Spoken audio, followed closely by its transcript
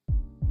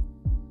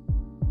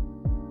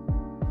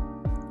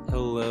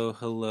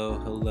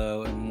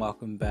Hello, and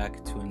welcome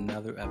back to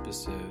another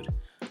episode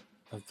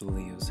of the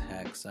Leo's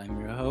Hex. I'm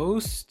your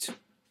host,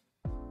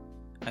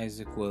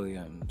 Isaac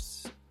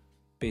Williams,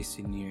 based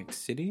in New York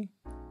City.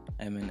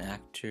 I'm an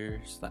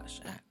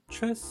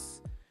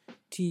actor/actress,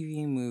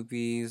 TV,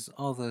 movies,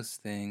 all those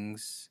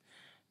things.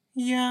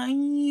 Yeah,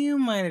 you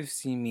might have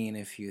seen me in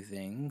a few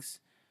things.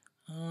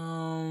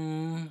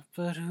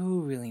 But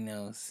who really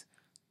knows?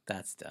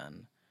 That's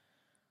done.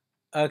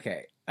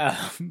 Okay,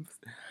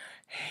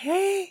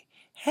 hey!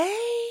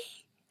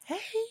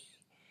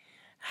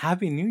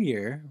 Happy New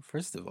Year,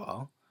 first of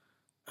all.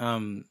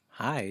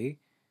 Hi.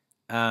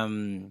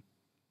 Um,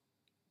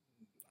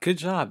 Good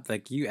job.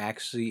 Like, you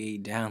actually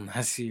ate down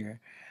last year.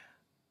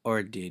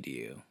 Or did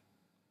you?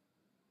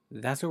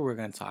 That's what we're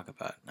going to talk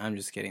about. I'm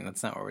just kidding.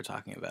 That's not what we're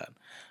talking about.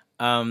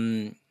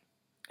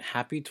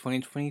 Happy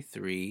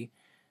 2023.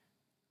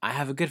 I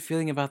have a good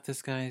feeling about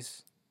this,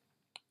 guys.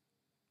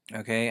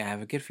 Okay, I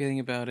have a good feeling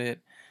about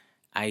it.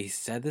 I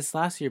said this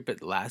last year,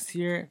 but last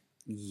year,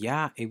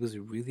 yeah, it was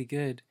really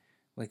good.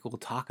 Like, we'll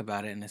talk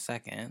about it in a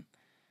second.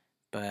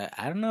 But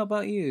I don't know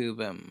about you,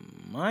 but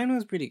mine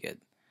was pretty good.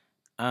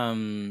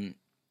 So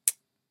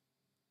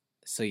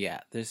yeah,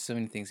 there's so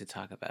many things to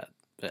talk about.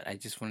 But I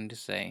just wanted to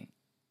say,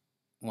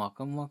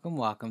 welcome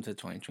to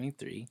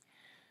 2023.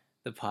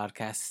 The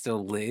podcast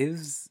still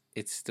lives.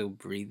 It's still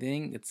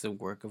breathing. It's a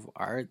work of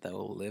art that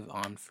will live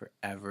on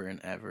forever and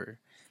ever.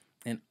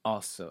 And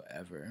also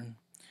ever.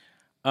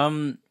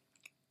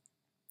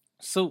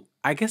 So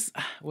I guess,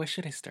 where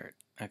should I start?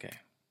 Okay.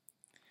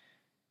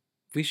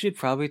 We should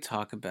probably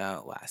talk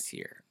about last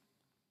year.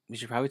 We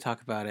should probably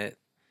talk about it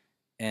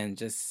and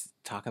just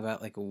talk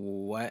about like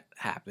what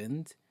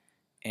happened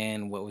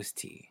and what was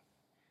tea.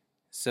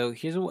 So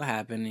here's what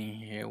happened and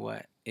here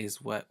what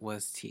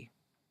was tea.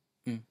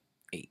 8.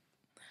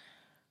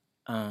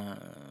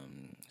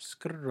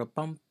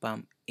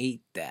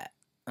 Ate that.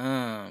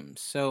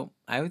 So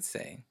I would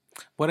say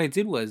what I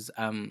did was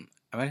I might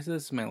have said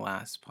this in my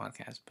last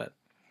podcast, but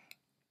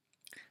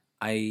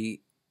I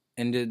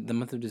ended the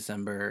month of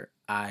December.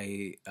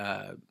 I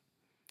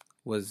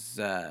was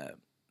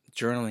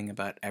journaling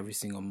about every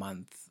single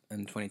month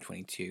in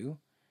 2022,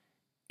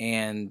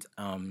 and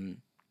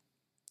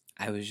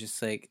I was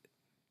just like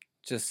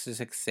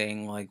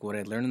saying like what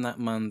I learned in that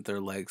month, or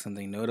like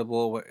something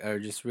notable, or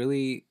just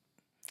really,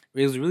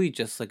 it was really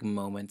just like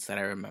moments that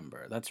I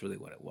remember. That's really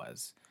what it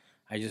was.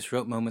 I just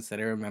wrote moments that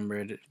I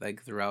remembered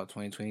like throughout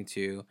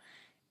 2022,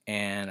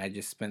 and I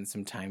just spent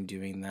some time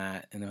doing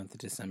that in the month of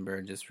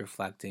December, just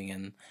reflecting.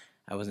 And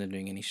I wasn't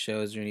doing any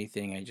shows or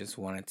anything. I just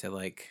wanted to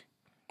like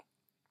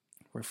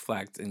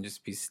reflect and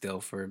just be still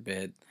for a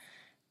bit.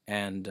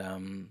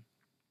 And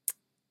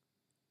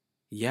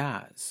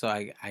yeah, so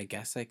I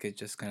guess I could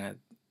just kind of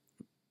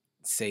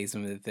say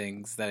some of the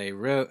things that I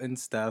wrote and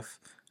stuff.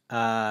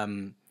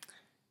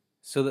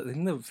 So I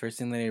think the first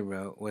thing that I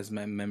wrote was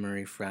my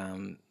memory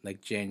from like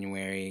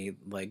January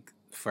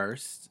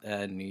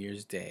 1st, New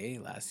Year's Day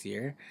last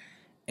year.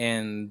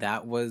 And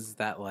that was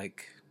that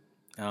like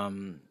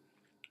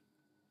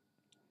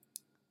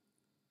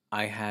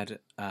I had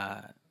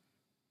I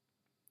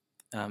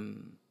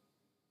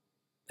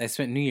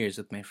spent New Year's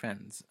with my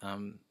friends,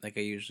 like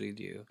I usually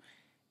do.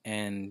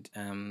 And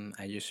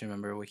I just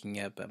remember waking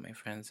up at my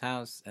friend's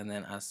house and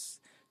then us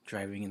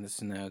driving in the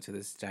snow to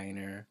this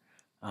diner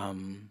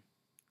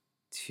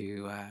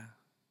to, kind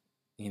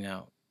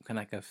of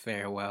like a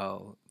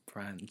farewell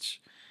brunch.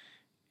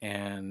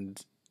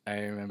 And I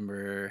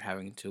remember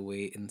having to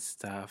wait and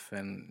stuff,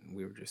 and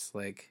we were just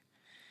like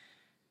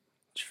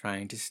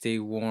trying to stay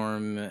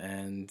warm,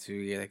 and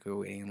we were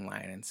waiting in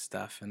line and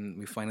stuff. And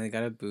we finally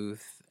got a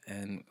booth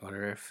and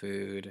ordered our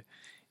food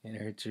and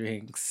our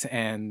drinks,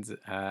 and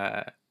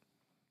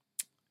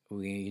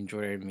we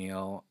enjoyed our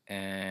meal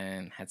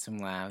and had some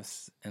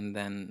laughs. And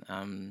then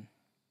and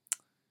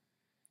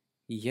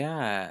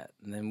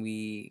then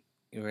we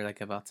were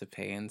like about to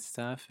pay and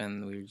stuff,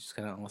 and we were just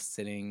kind of all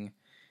sitting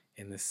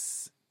in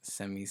this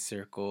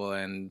semicircle,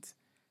 and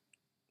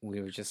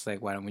we were just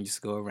like, why don't we just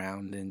go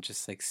around and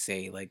just like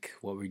say like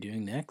what we're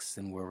doing next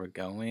and where we're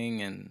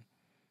going, and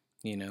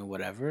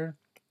whatever.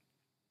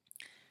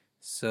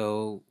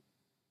 So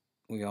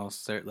we all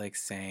start like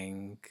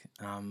saying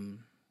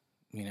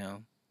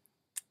where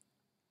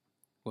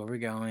we're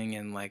going,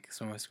 and like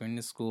some of us are going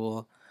to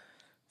school,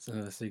 some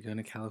of us are going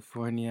to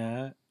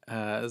California,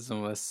 some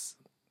of us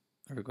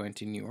are going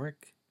to New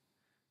York,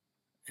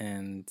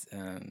 and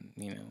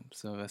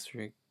some of us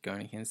were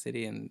going to Kansas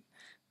City, and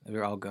we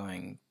were all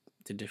going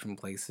to different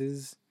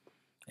places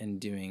and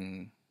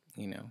doing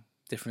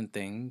different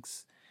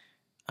things.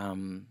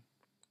 And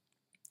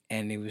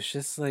it was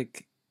just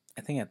like,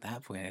 I think at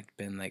that point it had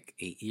been like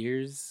 8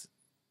 years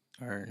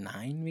or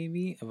 9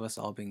 maybe of us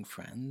all being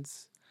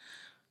friends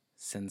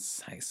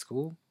since high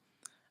school,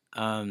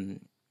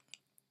 and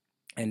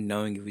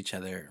knowing of each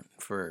other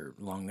for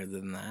longer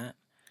than that.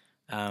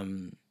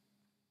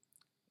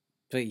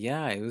 But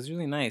yeah, it was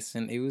really nice,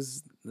 and it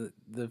was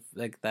the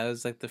like that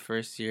was like the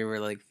first year where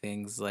like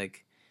things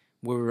like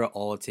where we were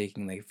all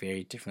taking like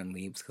very different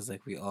leaps, because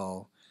like we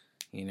all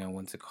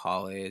went to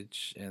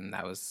college, and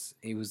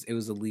it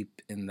was a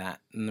leap in the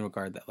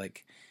regard that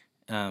like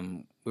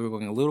we were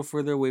going a little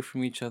further away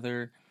from each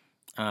other,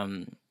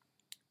 um,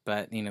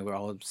 but we're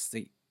all just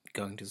like,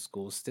 going to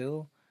school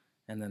still,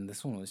 and then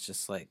this one was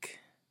just like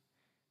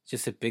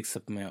just a big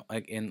supplement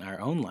like in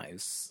our own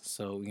lives.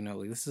 So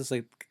like, this is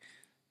like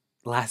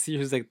last year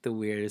was like the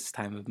weirdest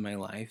time of my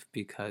life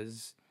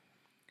because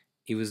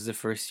it was the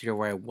first year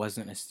where I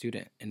wasn't a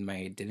student, and my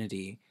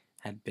identity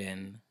had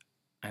been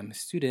I'm a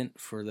student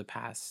for the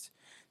past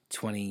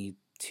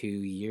 22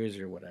 years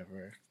or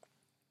whatever.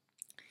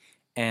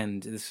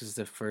 And this was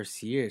the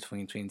first year,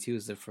 2022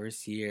 was the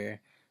first year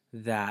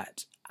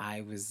that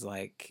I was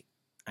like,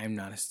 I'm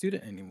not a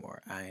student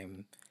anymore.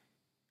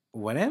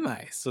 What am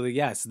I? So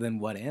yeah, so then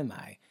what am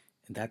I?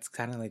 And that's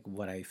kind of like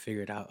what I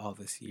figured out all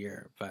this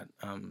year. But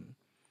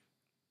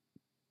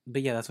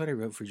yeah, that's what I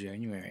wrote for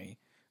January.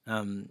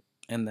 And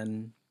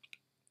then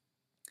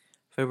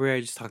February,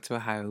 I just talked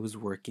about how I was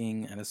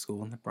working at a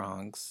school in the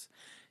Bronx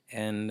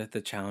and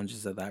the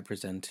challenges that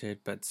presented,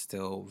 but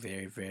still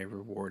very, very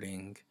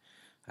rewarding.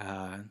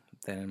 Uh,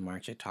 then in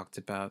March, I talked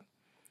about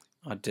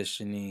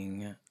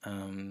auditioning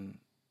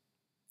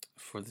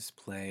for this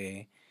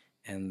play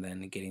and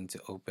then getting to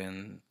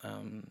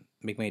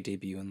make my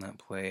debut in that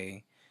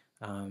play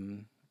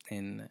um,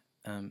 in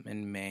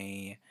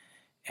May,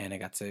 and I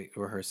got to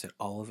rehearse it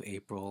all of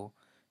April,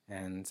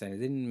 and I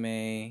did in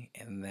May,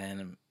 and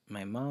then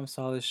my mom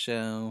saw the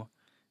show,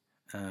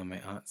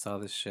 my aunt saw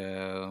the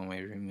show, my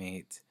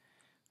roommate,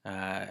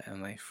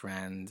 and my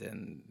friend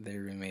and their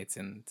roommates,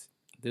 and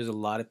there's a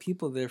lot of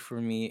people there for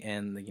me,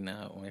 and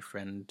my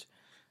friend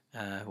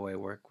who I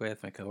work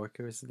with, my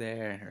coworker was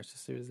there, and her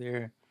sister was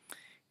there,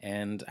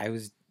 and I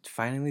was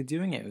finally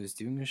doing it. I was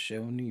doing a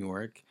show in New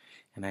York,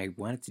 and I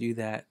wanted to do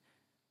that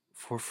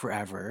for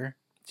forever.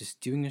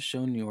 Just doing a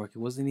show in New York. It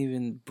wasn't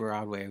even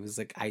Broadway. It was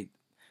like I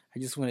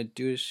just want to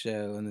do a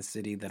show in the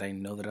city that I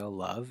know that I'll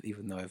love,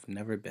 even though I've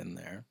never been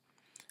there.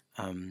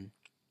 Um,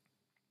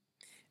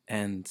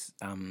 and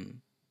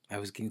I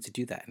was getting to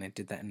do that, and I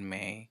did that in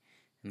May,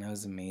 and that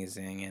was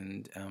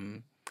amazing.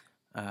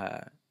 Uh,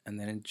 and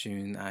then in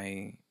June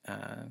I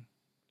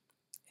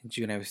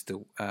was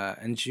still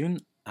in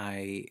June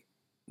I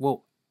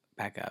well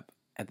back up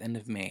at the end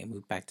of May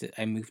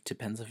I moved to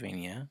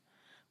Pennsylvania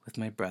with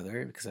my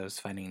brother because I was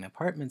finding an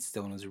apartment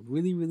still, and it was a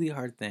really, really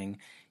hard thing.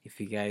 If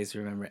you guys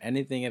remember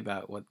anything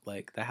about what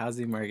like the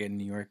housing market in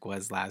New York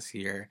was last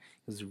year,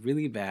 it was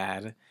really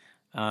bad.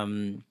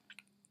 Um,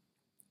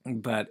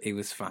 but it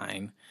was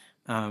fine.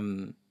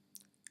 Um,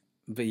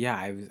 but yeah,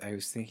 I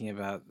was thinking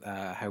about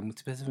how I moved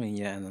to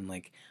Pennsylvania, and then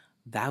like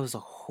that was a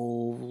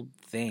whole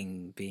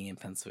thing being in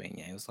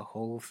Pennsylvania. It was a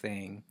whole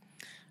thing.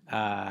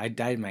 I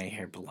dyed my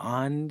hair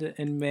blonde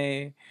in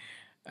May,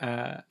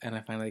 and I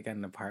finally got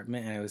an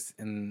apartment,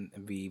 and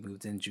we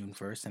moved in June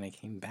 1st, and I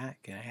came back,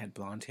 and I had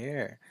blonde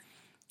hair,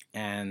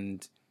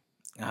 and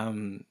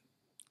um,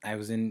 I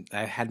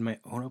had my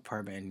own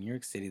apartment in New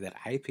York City that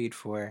I paid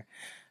for.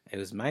 It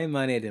was my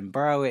money. I didn't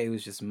borrow it. It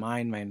was just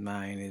mine.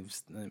 It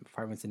was the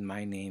apartment's in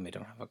my name. I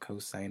don't have a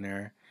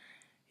co-signer.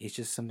 It's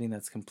just something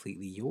that's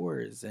completely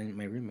yours, and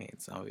my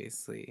roommates,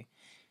 obviously.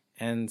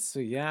 And so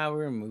yeah, we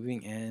were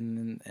moving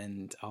in,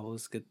 and all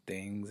those good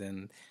things,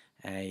 and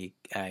I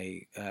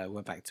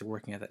went back to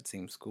working at that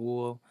same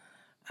school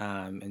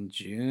in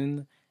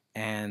June,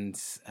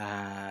 and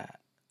uh,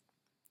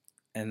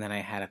 and then I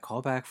had a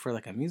callback for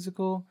like a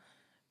musical,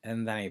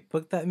 and then I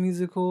booked that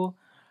musical,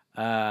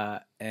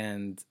 and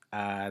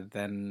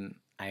then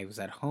I was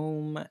at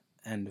home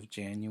end of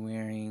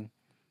January,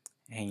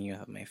 hanging out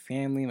with my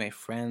family, my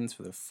friends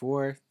for the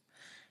 4th,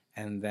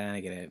 and then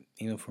I get an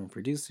email from a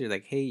producer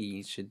like, "Hey,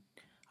 you should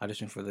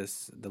audition for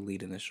the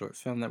lead in the short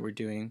film that we're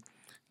doing.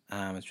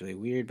 It's really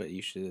weird, but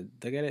you should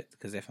look at it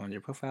because I found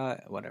your profile.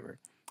 Whatever."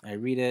 I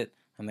read it.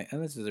 I'm like, "Oh,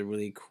 this is a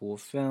really cool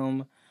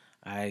film."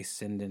 I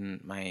send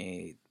in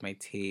my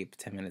tape.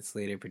 10 minutes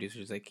later,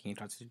 producer's like, "Can you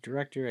talk to the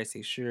director?" I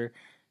say, "Sure."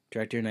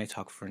 Director and I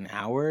talk for an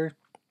hour.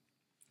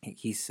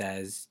 He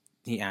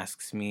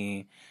asks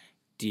me,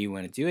 "Do you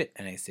want to do it?"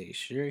 And I say,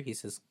 "Sure." He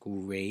says,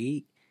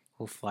 "Great.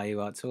 We'll fly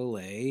you out to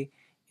LA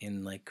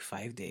in like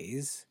 5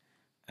 days.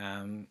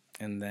 And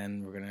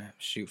then we're gonna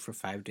shoot for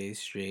 5 days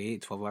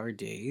straight, 12-hour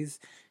days,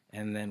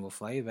 and then we'll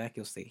fly you back.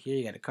 You'll stay here.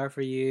 You got a car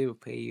for you. We'll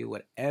pay you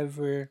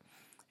whatever,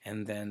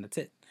 and then that's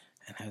it."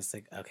 And I was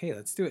like, "Okay,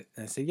 let's do it."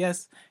 And I said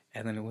yes.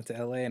 And then I went to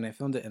LA and I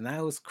filmed it, and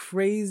that was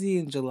crazy.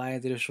 In July, I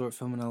did a short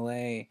film in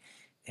LA,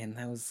 and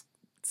that was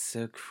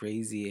so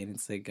crazy. And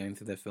it's like going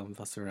through the film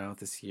festival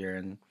this year,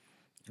 and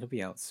it'll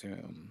be out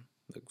soon,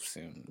 like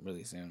soon,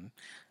 really soon.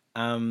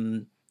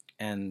 Um,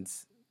 and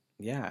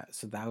yeah,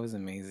 so that was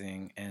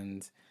amazing.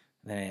 And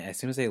then as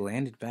soon as I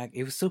landed back,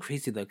 it was so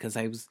crazy though, because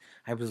I was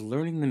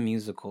learning the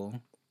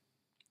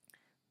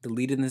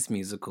lead in this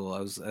musical.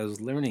 I was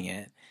learning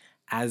it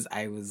as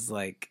I was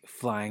like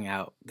flying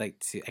out, like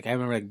to like I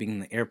remember like being in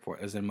the airport.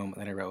 It was a moment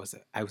that I wrote.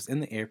 I was in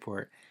the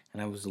airport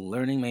and I was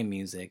learning my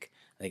music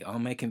like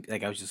on my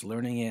like I was just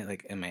learning it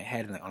like in my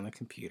head and like on the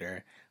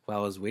computer while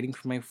I was waiting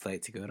for my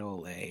flight to go to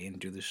LA and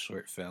do this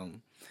short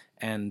film.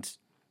 And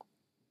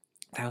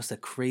that was a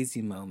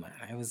crazy moment.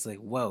 I was like,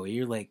 whoa,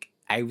 you're like,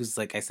 I was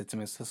like, I said to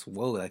myself,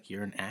 whoa, like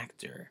you're an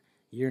actor.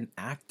 You're an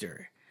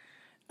actor.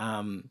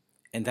 Um,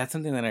 and that's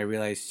something that I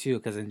realized too,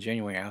 because in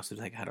January I also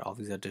like had all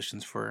these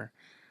auditions for,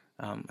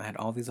 I had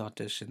all these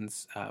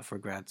auditions for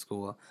grad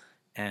school,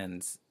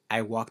 and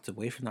I walked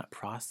away from that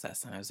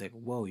process, and I was like,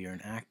 whoa, you're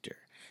an actor.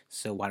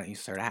 So why don't you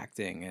start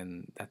acting?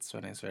 And that's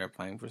when I started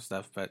applying for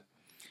stuff. But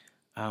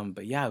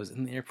yeah, I was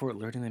in the airport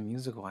learning the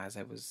musical as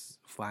I was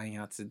flying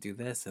out to do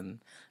this, and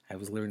I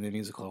was learning the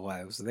musical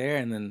while I was there.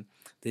 And then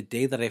the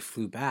day that I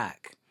flew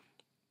back,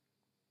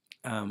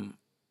 um,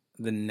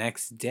 the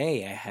next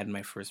day I had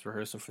my first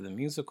rehearsal for the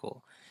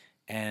musical,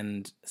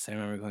 and so I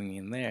remember going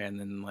in there, and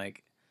then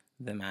like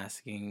them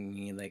asking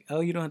me like,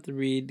 "Oh, you don't have to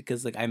read,"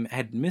 because like I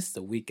had missed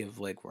a week of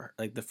like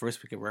the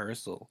first week of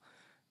rehearsal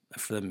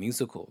for the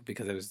musical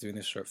because I was doing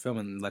this short film,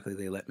 and luckily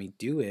they let me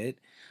do it.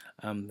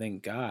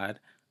 Thank God.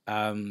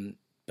 Um,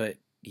 but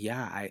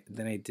yeah, I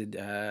did.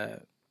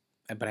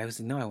 But I was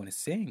like, no, I want to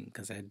sing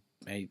because I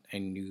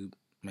knew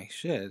my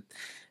shit.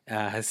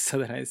 So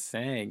then I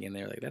sang, and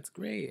they were like, "That's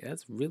great.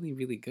 That's really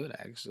really good,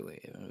 actually."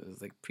 And I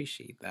was like,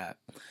 "Appreciate that."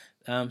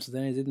 So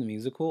then I did the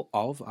musical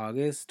all of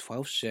August,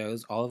 12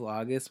 shows, all of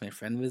August. My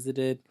friend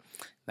visited.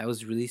 That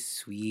was really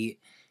sweet.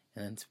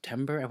 And in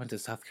September, I went to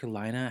South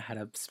Carolina, had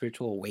a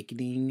spiritual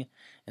awakening,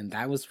 and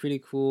that was pretty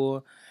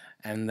cool.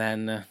 And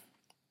then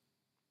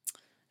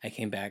I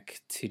came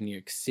back to New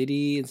York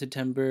City in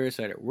September,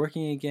 started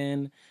working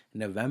again.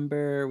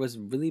 November was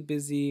really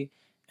busy.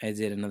 I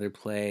did another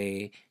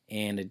play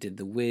and I did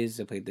The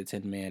Wiz. I played the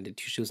Tin Man, did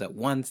two shows at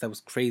once. That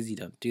was crazy.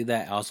 Don't do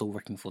that. Also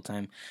working full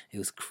time. It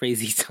was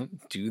crazy.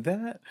 Don't do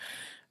that.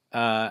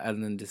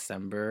 And then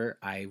December,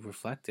 I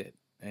reflected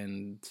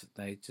and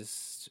I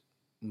just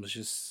was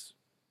just,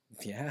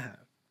 yeah,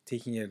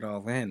 taking it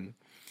all in.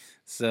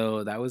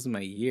 So that was my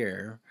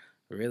year,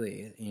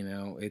 really.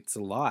 It's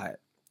a lot.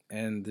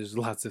 And there's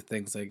lots of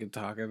things I could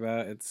talk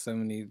about. It's so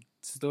many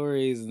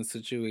stories and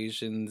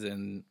situations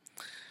and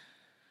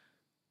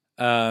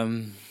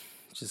um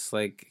just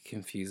like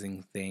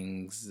confusing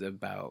things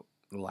about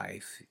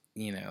life,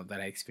 that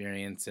I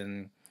experienced.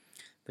 And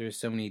there's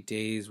so many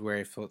days where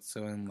I felt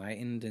so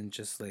enlightened and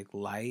just like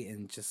light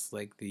and just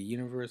like the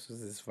universe was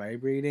just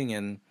vibrating,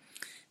 and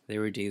there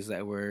were days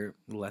that were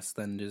less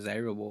than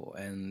desirable,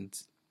 and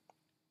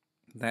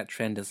that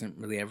trend doesn't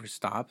really ever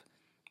stop.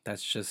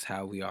 That's just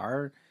how we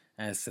are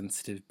as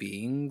sensitive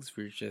beings.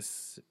 We're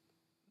just,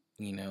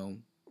 you know,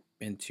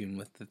 in tune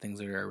with the things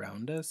that are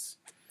around us.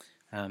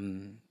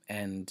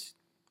 And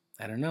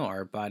I don't know,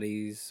 our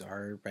bodies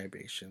are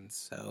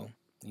vibrations. So,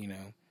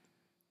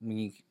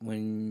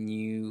 when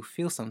you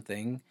feel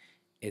something,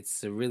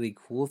 it's a really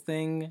cool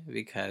thing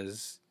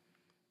because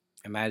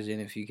imagine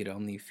if you could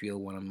only feel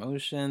one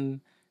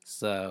emotion.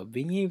 So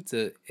being able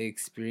to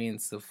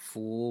experience the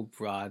full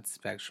broad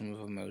spectrum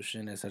of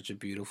emotion is such a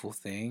beautiful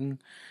thing.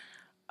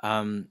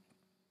 Um,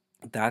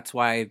 that's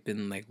why I've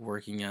been like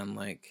working on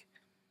like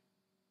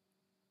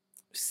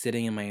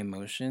sitting in my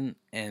emotion,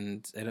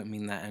 and I don't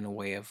mean that in a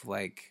way of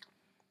like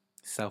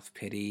self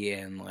pity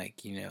and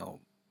like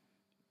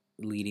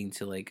leading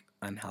to like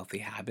unhealthy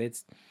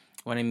habits.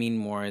 What I mean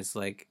more is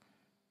like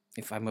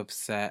if I'm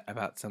upset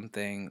about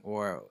something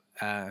or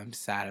I'm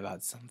sad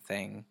about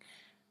something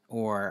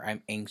or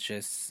I'm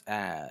anxious,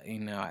 at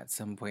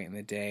some point in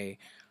the day,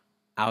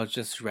 I'll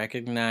just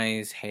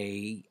recognize,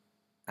 hey,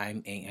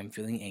 I'm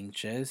feeling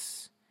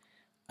anxious.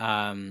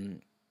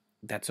 Um,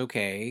 that's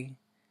okay.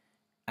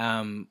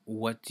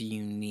 What do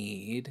you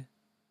need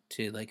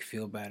to like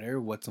feel better?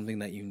 What's something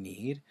that you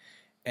need?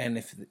 And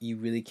if you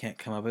really can't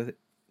come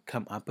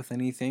up with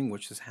anything,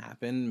 which has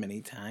happened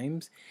many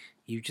times,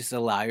 you just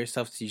allow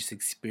yourself to just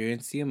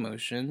experience the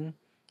emotion.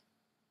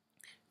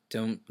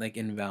 Don't like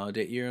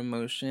invalidate your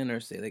emotion or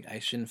say like I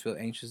shouldn't feel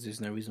anxious.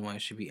 There's no reason why I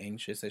should be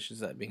anxious. I should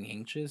stop being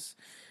anxious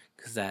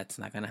because that's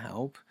not gonna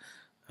help.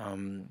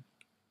 Um,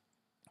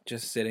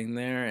 just sitting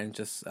there and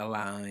just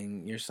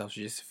allowing yourself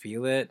to just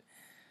feel it,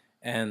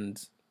 and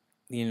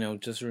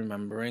just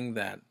remembering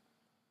that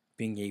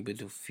being able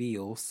to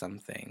feel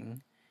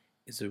something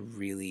is a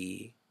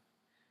really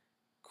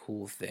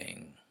cool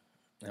thing.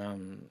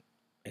 Um,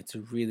 it's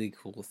a really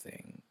cool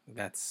thing.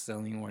 That's the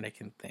only word I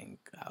can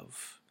think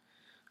of.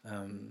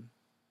 Um,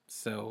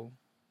 so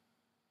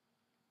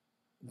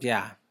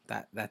yeah,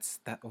 that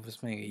was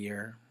my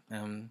year,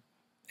 and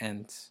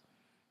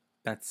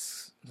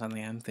that's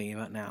something I'm thinking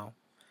about now.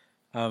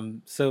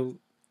 So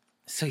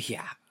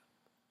yeah,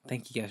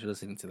 thank you guys for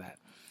listening to that.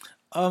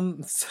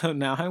 So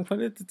now I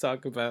wanted to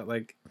talk about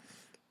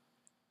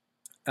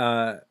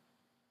uh,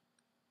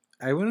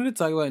 I wanted to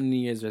talk about New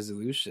Year's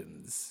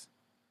resolutions.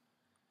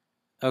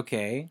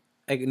 Okay,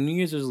 like New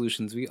Year's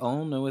resolutions, we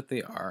all know what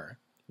they are.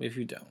 If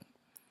you don't,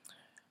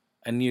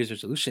 a New Year's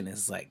resolution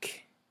is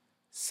like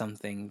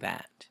something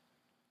that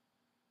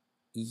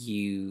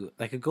you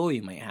like a goal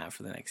you might have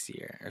for the next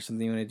year or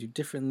something you want to do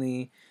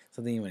differently,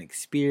 something you want to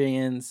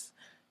experience.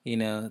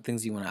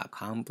 things you want to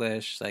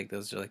accomplish. Like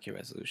those are like your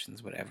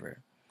resolutions, whatever.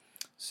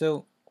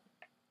 So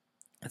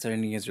that's what our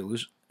New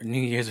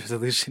Year's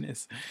resolution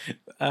is.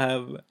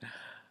 Um,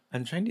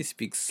 I'm trying to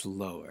speak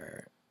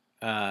slower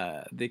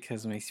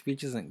because my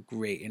speech isn't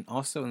great. And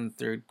also in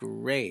third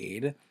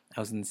grade, I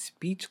was in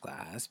speech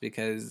class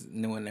because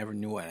no one ever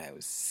knew what I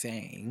was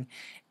saying.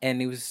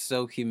 And it was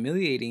so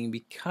humiliating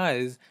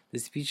because the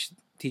speech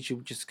teacher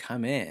would just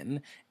come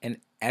in and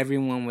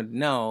everyone would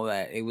know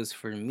that it was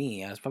for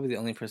me. I was probably the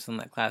only person in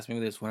that class. Maybe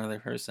there's one other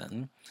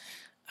person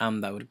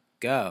that would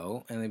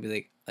go and they'd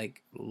be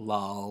like,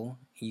 lol,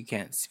 you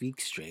can't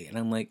speak straight. And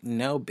I'm like,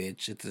 no,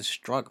 bitch, it's a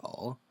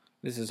struggle.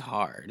 This is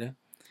hard.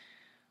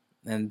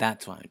 And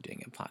that's why I'm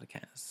doing a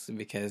podcast.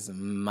 Because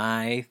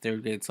my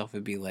third grade self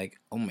would be like,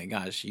 oh my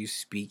gosh, you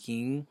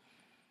speaking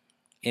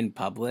in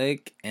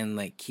public and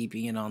like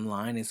keeping it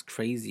online is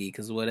crazy.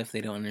 Because what if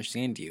they don't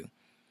understand you?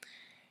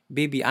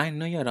 Baby, I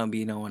know y'all don't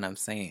be know what I'm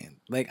saying.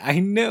 Like, I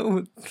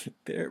know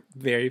there are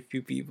very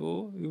few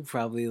people who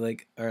probably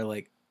like are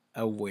like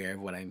aware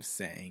of what I'm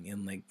saying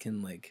and like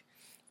can like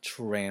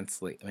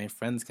translate. My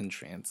friends can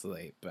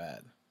translate,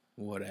 but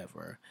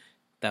whatever.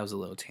 That was a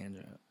little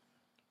tangent.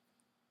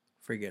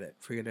 Forget it.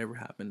 Forget it ever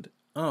happened.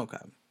 Oh, okay.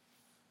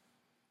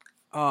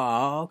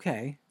 Oh,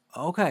 okay.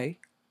 Okay.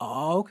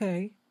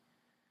 Okay.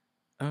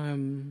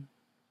 Um,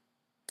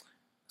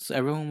 so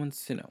everyone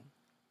wants to know,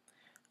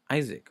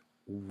 Isaac,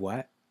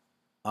 what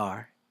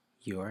are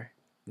your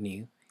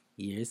New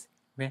Year's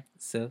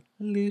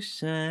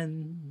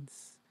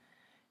resolutions?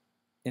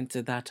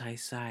 Into that I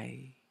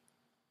say,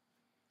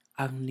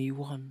 only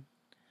one.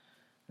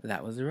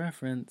 That was a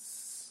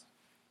reference.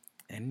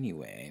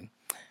 Anyway.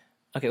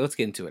 Okay, let's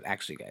get into it,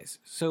 actually, guys.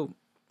 So,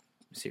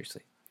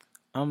 seriously.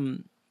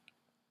 New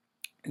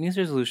Year's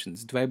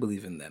resolutions, do I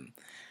believe in them?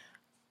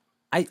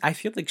 I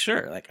feel like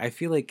sure. Like I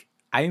feel like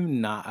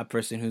I'm not a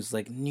person who's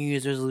like New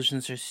Year's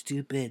resolutions are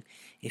stupid.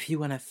 If you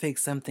want to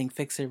fix something,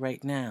 fix it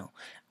right now.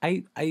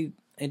 I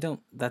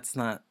don't. That's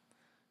not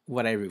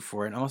what I root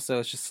for. And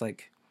also, it's just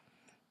like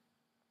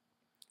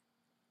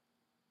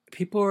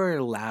people are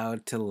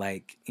allowed to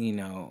like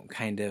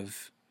kind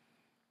of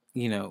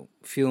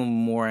feel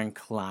more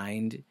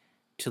inclined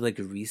to like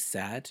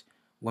reset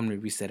when we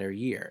reset our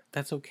year.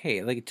 That's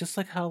okay. Like just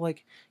like how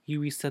like you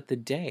reset the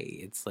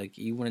day. It's like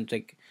you want to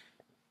like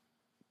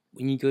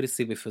when you go to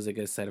sleep, it feels like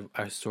a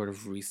sort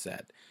of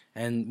reset.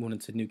 And when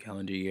it's a new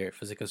calendar year, it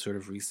feels like a sort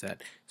of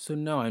reset. So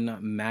no, I'm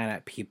not mad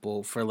at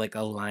people for like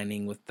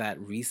aligning with that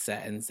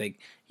reset and it's like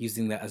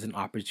using that as an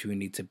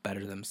opportunity to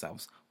better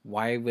themselves.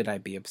 Why would I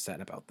be upset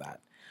about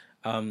that?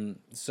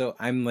 So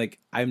I'm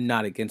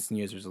not against New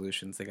Year's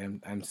resolutions. Like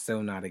I'm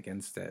so not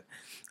against it.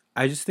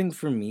 I just think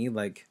for me,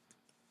 like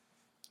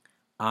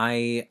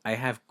I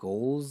have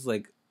goals,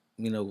 like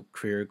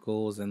career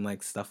goals and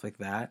like stuff like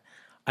that.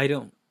 I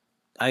don't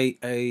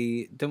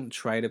I don't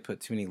try to put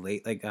too many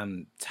late like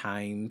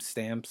time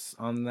stamps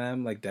on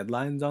them, like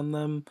deadlines on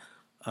them.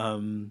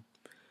 Um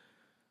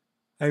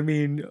I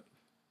mean,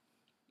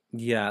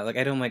 yeah, like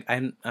I don't like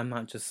I'm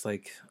not just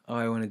like, oh,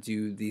 I want to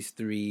do these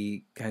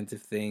three kinds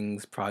of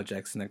things,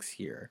 projects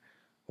next year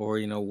or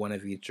one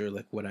of each or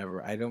like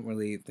whatever. I don't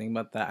really think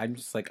about that. I'm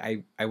just like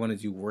I want to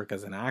do work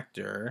as an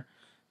actor.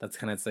 That's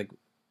kind of like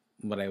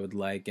what I would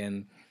like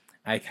and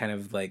I kind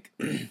of like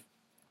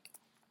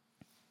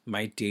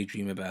might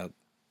daydream about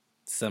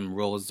some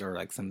roles or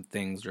like some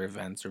things or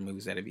events or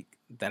movies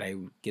that I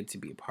get to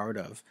be a part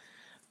of.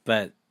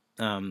 But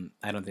I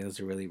don't think those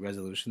are really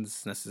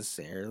resolutions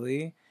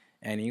necessarily.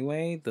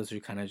 Anyway, those are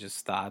kind of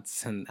just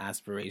thoughts and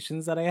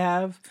aspirations that I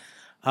have.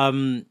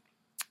 Um,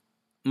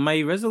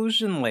 my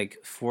resolution like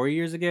 4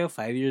 years ago,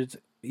 5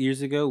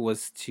 years ago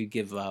was to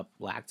give up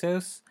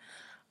lactose.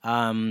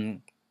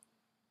 Um,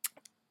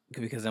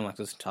 because I'm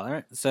lactose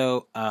intolerant.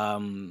 So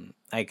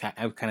I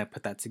kind of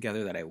put that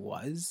together that I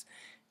was,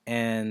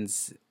 and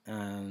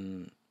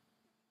um,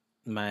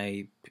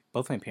 my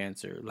both my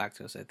parents are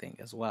lactose, I think,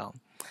 as well.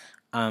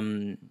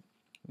 Um,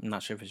 I'm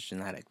not sure if it's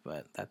genetic,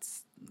 but that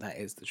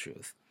is the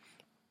truth.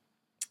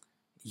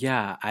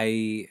 Yeah,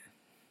 I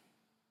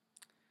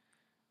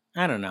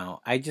don't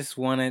know. I just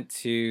wanted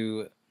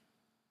to.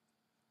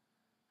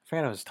 I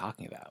forgot what I was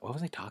talking about. What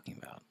was I talking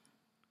about?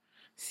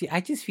 See,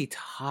 I just be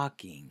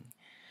talking.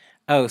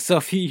 Oh, so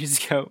a few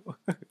years ago,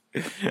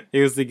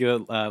 it was to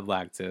give up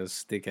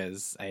lactose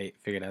because I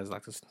figured I was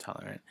lactose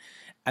intolerant.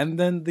 And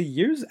then the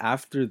years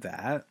after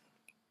that,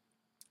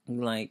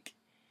 like,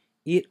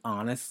 it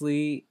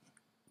honestly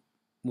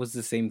was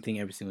the same thing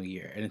every single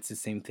year. And it's the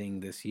same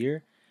thing this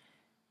year.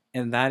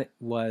 And that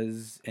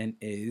was and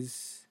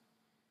is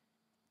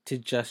to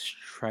just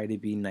try to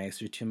be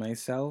nicer to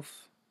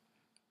myself.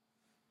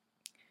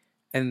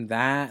 And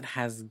that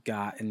has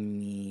gotten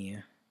me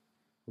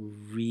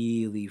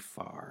really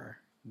far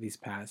these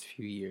past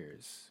few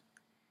years.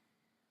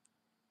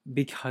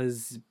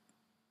 Because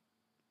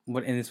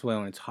and this is what I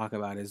want to talk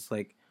about is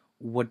like,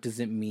 what does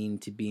it mean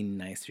to be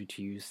nicer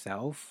to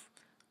yourself?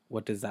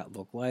 What does that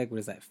look like? What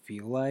does that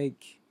feel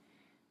like?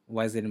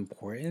 Why is it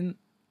important?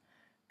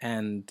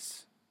 And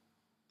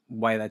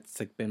why that's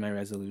like been my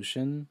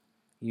resolution.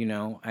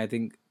 I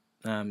think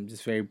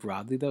just very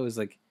broadly though is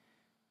like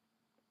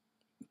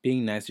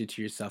being nicer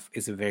to yourself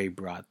is a very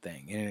broad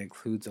thing, and it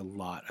includes a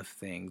lot of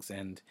things,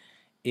 and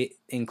it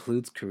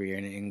includes career,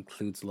 and it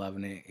includes love,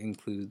 and it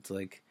includes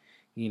like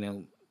you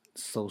know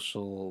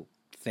social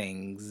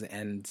things,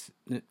 and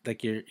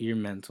like your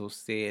mental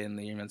state and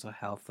your mental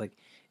health. Like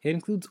it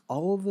includes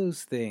all of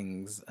those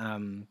things,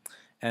 and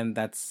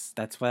that's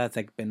why that's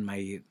like been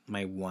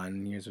my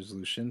 1 year's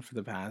resolution for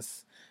the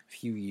past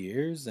few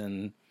years,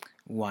 and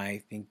why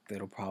I think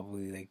that'll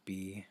probably like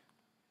be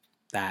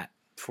that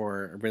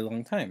for a really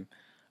long time.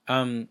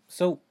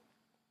 So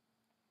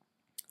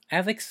I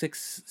have like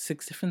six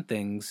different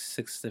things,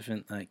 six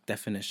different like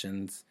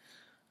definitions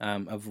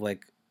of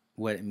like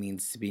what it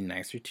means to be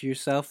nicer to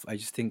yourself. I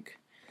just think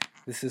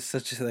this is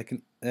such a like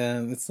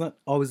an it's not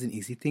always an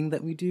easy thing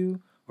that we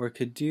do or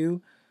could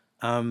do,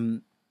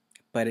 um,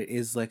 but it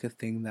is like a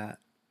thing that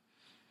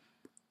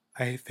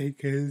I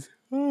think is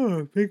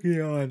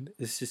picking on.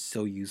 It's just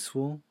so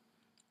useful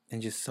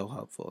and just so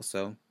helpful.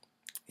 So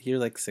here are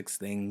like six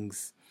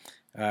things,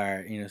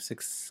 are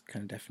six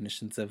kind of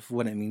definitions of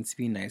what it means to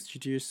be nicer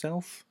to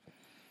yourself.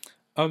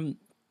 Um,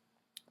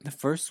 the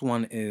first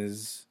one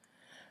is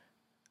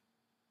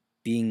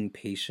being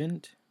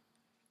patient,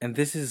 and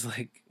this is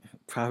like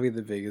probably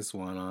the biggest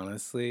one,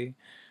 honestly.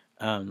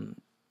 Um,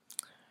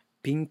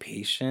 being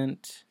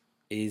patient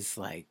is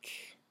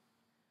like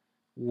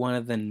one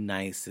of the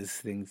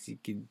nicest things you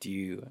could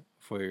do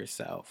for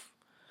yourself.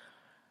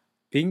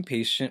 Being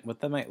patient, what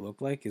that might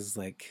look like is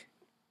like,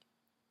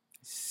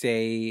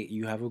 say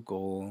you have a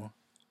goal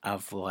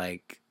of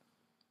like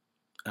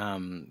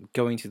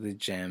going to the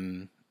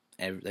gym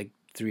like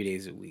 3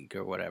 days a week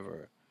or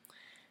whatever.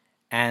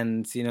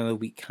 And the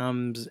week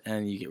comes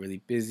and you get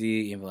really busy,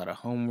 you have a lot of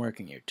homework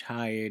and you're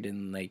tired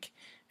and like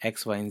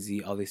X, Y, and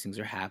Z, all these things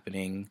are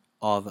happening,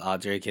 all the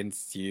odds are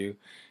against you,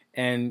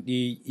 and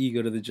you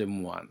go to the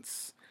gym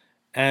once.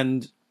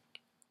 And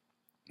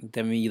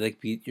then when you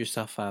like beat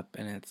yourself up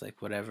and it's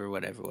like whatever,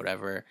 whatever,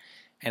 whatever.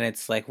 And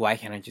it's like, why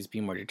can't I just be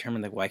more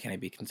determined? Like, why can't I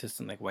be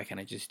consistent? Like, why can't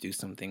I just do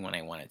something when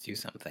I want to do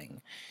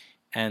something?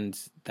 And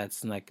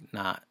that's like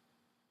not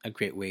a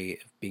great way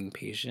of being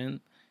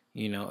patient.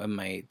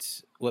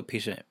 What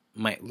patient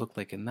might look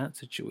like in that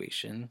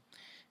situation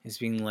is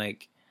being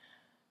like,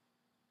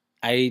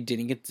 I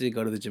didn't get to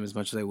go to the gym as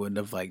much as I would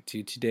have liked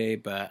to today,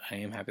 but I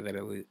am happy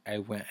that I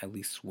went at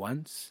least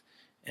once,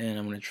 and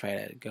I'm going to try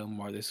to go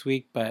more this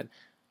week. But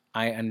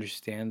I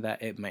understand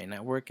that it might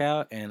not work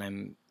out, and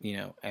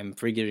I'm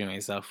forgiving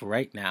myself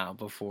right now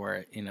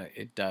before,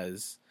 it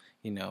does,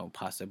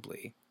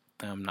 possibly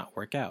not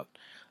work out.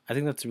 I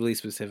think that's a really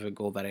specific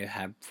goal that I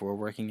have for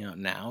working out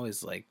now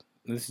is like,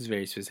 this is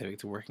very specific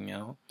to working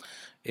out,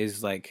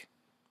 is like,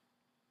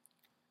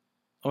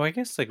 I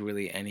guess like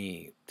really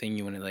anything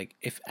you want to like,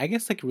 if I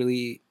guess like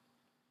really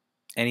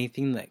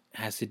anything that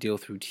has to deal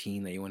with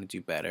routine that you want to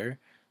do better.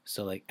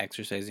 So like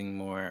exercising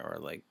more or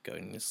like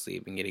going to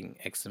sleep and getting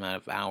X amount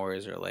of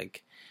hours or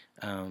like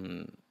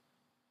um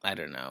I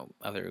don't know,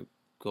 other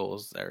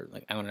goals that are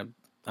like I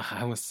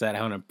almost said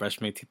I want to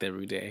brush my teeth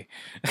every day.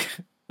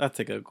 That's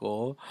like a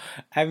goal.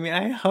 I mean,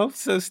 I hope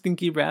so,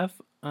 stinky breath.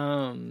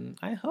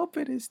 I hope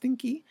it is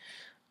stinky.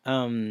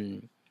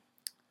 Um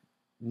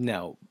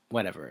no,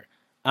 whatever.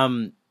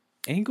 Um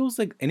any goals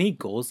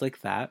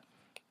like that,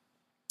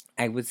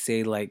 I would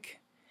say like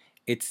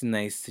it's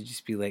nice to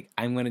just be like,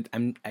 I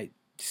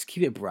just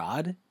keep it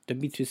broad. Don't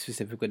be too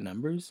specific with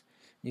numbers.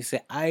 You say,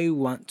 I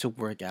want to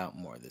work out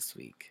more this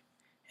week.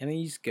 And then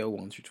you just go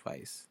once or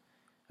twice.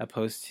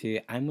 Opposed to,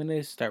 I'm going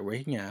to start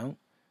working out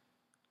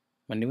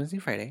Monday, Wednesday,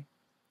 Friday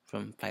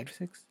from 5 to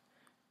 6.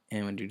 And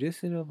I'm going to do this,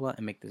 blah, blah, blah,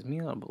 and make this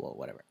meal, blah, blah,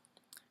 whatever.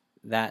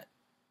 That,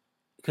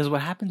 because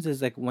what happens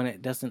is like when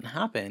it doesn't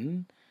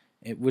happen,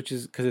 which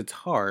is because it's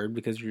hard,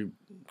 because you're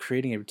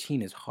creating a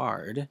routine is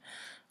hard,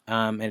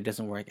 and it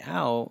doesn't work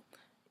out,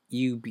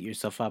 you beat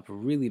yourself up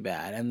really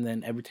bad, and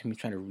then every time you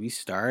try to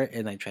restart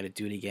and like try to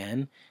do it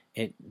again,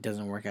 it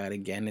doesn't work out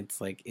again. It's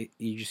like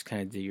you just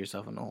kind of dig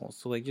yourself in a hole.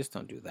 So like, just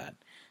don't do that.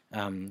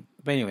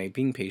 But anyway,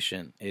 being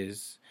patient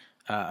is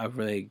a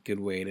really good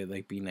way to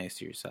like be nice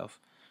to yourself.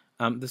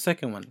 The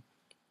second one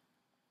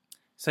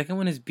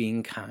is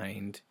being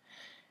kind,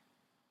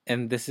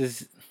 and this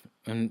is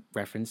in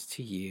reference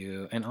to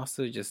you, and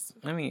also just,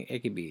 I mean,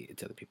 it could be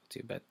to other people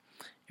too, but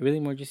really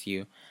more just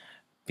you.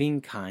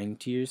 Being kind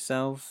to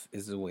yourself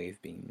is a way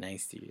of being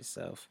nice to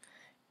yourself.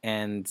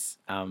 And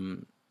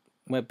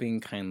what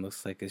being kind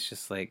looks like is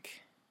just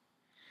like,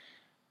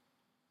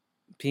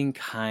 being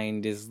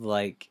kind is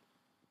like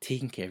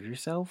taking care of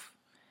yourself.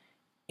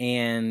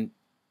 And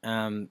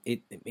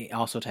it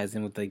also ties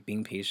in with like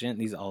being patient.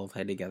 These all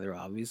tie together,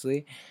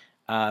 obviously.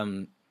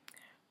 Um,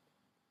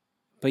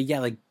 but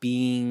yeah, like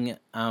being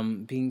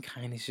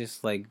kind is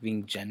just like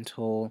being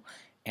gentle,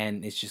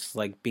 and it's just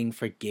like being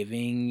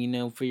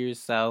forgiving, for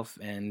yourself,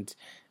 and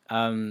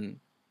um,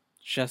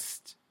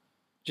 just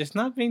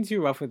not being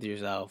too rough with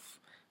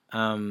yourself,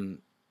 um,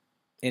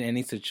 in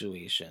any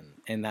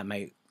situation, and that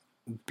might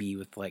be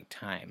with like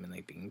time and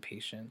like being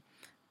patient.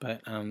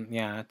 But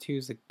yeah, 2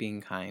 is like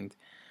being kind.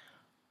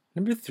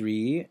 Number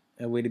 3,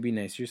 a way to be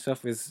nice to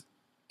yourself is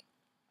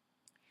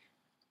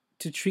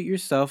to treat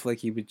yourself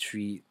like you would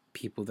treat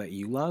people that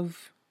you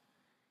love.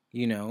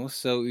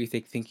 So you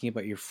thinking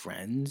about your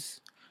friends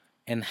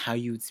and how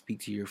you would speak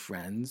to your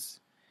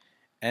friends,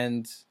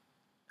 and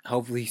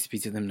hopefully you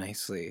speak to them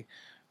nicely.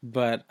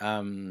 But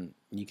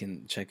you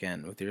can check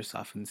in with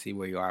yourself and see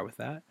where you are with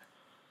that.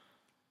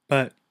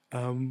 But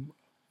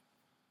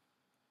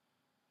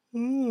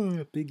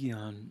big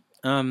yawn.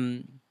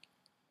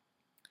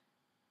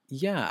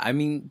 Yeah, I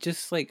mean,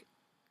 just like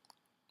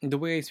the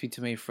way I speak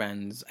to my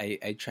friends,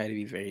 I try to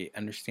be very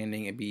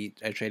understanding.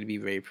 I try to be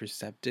very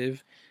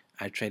perceptive.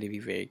 I try to be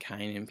very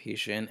kind and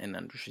patient and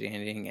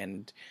understanding.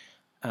 And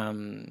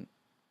um,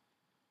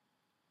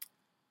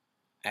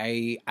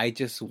 I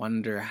just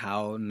wonder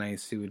how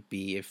nice it would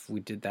be if we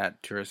did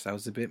that to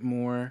ourselves a bit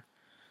more.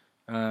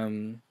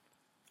 Um,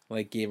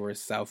 like gave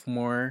ourselves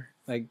more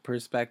like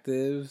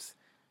perspectives.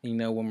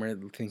 When we're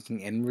thinking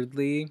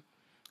inwardly,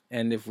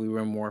 and if we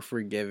were more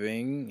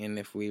forgiving, and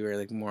if we were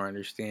like more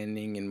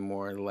understanding and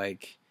more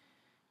like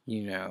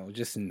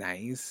just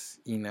nice,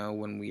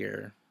 when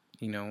we're,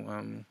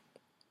 at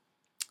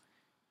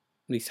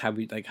least how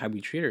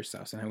we treat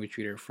ourselves and how we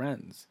treat our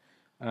friends.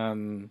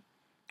 Um,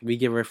 we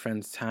give our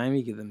friends time,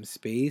 we give them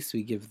space,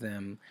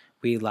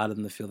 we allow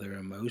them to feel their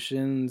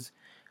emotions.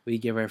 We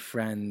give our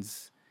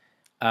friends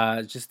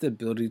just the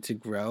ability to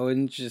grow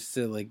and just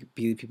to like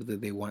be the people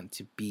that they want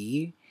to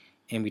be,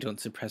 and we don't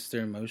suppress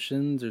their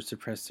emotions or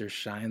suppress their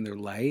shine, their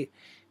light.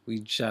 We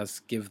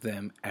just give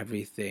them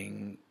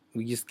everything.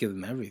 We just give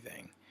them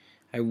everything.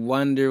 I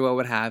wonder what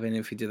would happen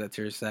if we did that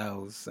to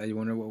ourselves. I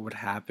wonder what would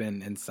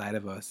happen inside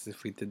of us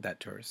if we did that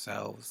to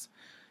ourselves.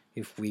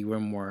 If we were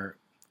more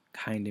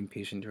kind and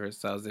patient to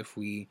ourselves, if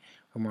we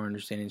were more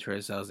understanding to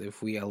ourselves,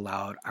 if we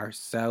allowed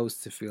ourselves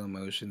to feel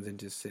emotions and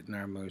to sit in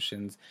our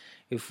emotions,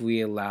 if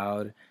we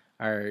allowed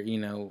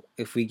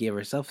if we gave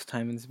ourselves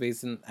time and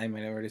space. And I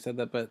might have already said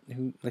that, but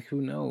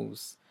who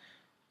knows?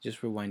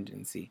 Just rewind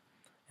and see,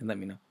 and let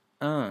me know.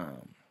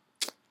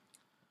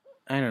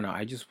 I don't know.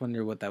 I just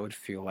wonder what that would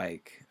feel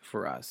like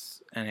for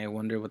us, and I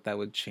wonder what that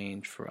would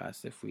change for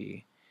us if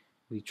we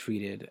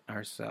treated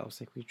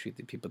ourselves like we treat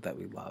the people that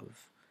we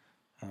love.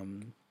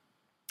 Um,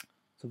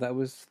 so that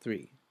was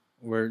 3.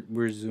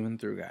 We're zooming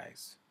through,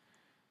 guys.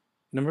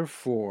 Number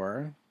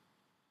 4,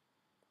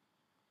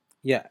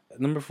 yeah.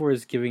 Number 4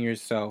 is giving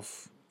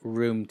yourself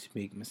room to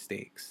make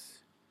mistakes.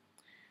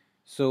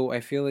 So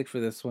I feel like for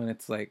this one,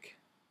 it's like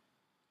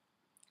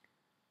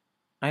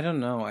I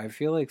don't know. I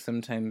feel like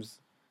sometimes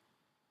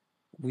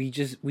we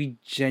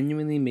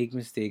genuinely make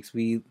mistakes.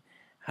 We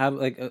have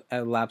like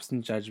a lapse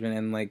in judgment,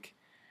 and like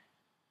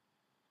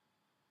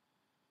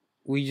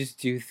we just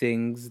do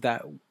things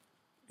that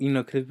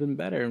could have been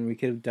better, and we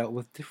could have dealt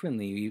with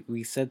differently.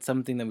 We said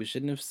something that we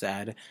shouldn't have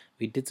said.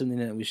 We did something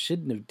that we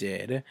shouldn't have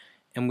did,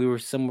 and we were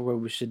somewhere where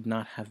we should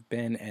not have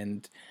been,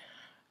 and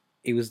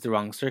it was the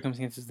wrong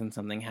circumstances. Then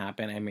something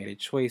happened. I made a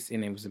choice,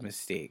 and it was a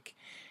mistake.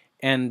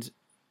 And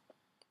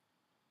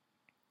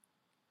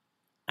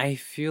I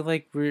feel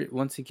like we're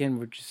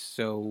just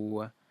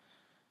so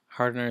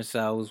hard on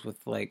ourselves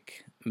with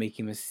like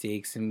making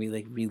mistakes, and we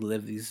like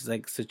relive these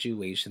like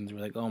situations.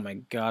 We're like, oh my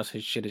gosh, I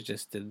should have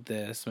just did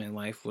this. My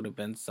life would have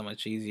been so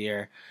much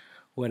easier.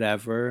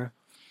 Whatever.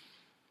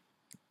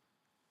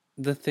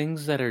 The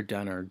things that are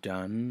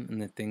done,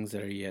 and the things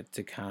that are yet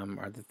to come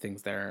are the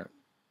things that are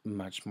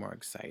much more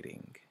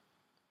exciting.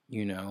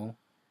 You know,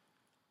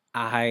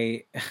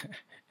 I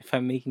if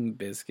I'm making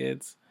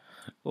biscuits,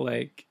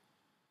 like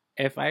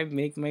if I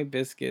make my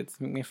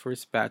biscuits, make my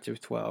first batch of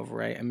 12,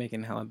 right? I'm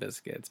making hella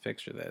biscuits.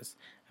 Picture this.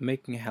 I'm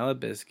making hella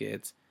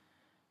biscuits.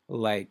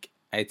 Like,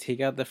 I take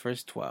out the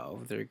first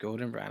 12. They're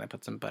golden brown. I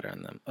put some butter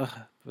on them. Ugh,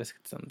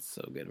 biscuit sounds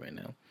so good right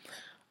now.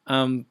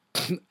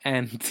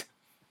 And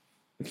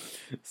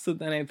so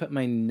then I put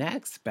my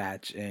next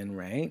batch in,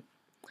 right?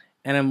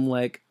 And I'm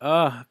like,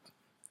 oh,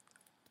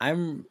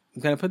 I'm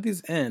going to put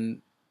these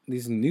in,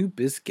 these new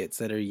biscuits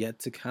that are yet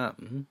to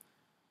come,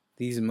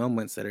 these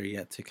moments that are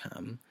yet to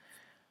come.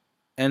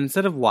 And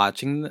instead of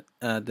watching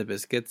the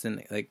biscuits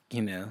and like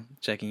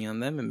checking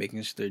on them and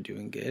making sure they're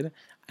doing good,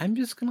 I'm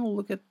just gonna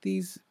look at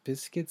these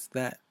biscuits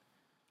that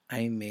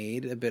I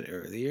made a bit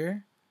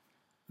earlier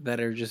that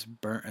are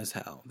just burnt as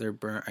hell. They're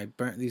burnt. I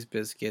burnt these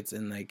biscuits,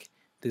 and like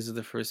these are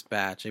the first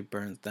batch. I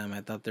burnt them.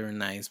 I thought they were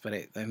nice, but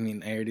I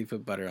mean I already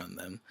put butter on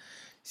them.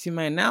 See,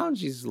 my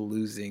analogy is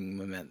losing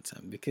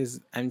momentum because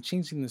I'm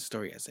changing the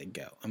story as I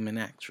go. I'm an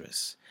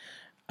actress.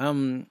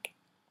 Um,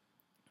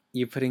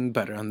 you're putting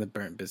butter on the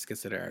burnt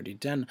biscuits that are already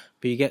done,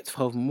 but you get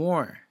 12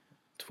 more.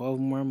 12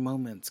 more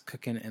moments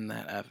cooking in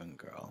that oven,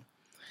 girl.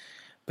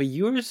 But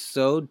you're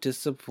so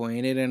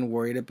disappointed and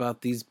worried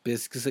about these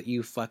biscuits that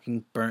you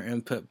fucking burnt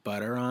and put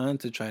butter on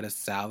to try to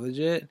salvage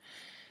it,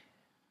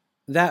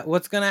 that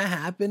what's gonna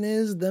happen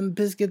is them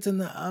biscuits in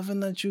the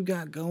oven that you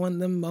got going,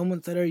 them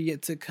moments that are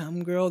yet to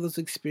come, girl, those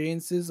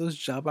experiences, those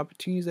job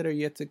opportunities that are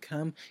yet to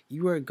come,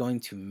 you are going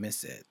to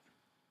miss it.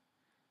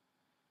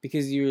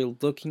 Because you're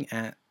looking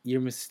at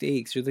your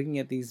mistakes. You're looking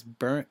at these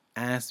burnt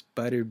ass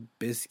buttered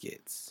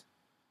biscuits.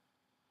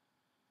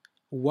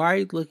 Why are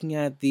you looking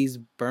at these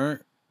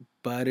burnt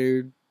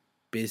buttered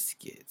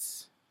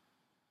biscuits?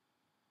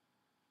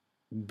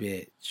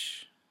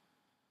 Bitch.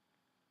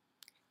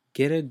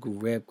 Get a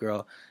grip,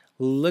 girl.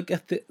 Look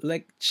at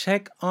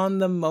check on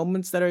the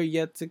moments that are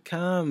yet to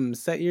come.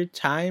 Set your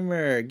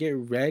timer. Get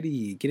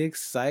ready. Get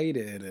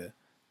excited.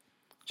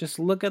 Just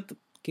look at the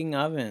fucking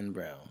oven,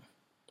 bro.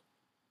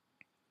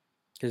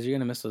 Because you're going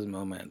to miss those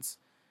moments.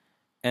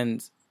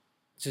 And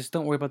just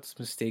don't worry about those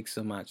mistakes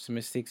so much. The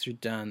mistakes are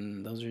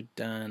done. Those are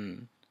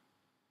done.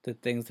 The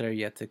things that are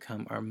yet to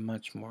come are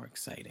much more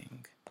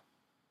exciting.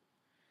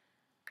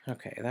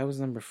 Okay, that was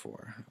number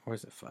 4. Or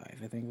is it 5?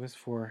 I think it was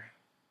 4.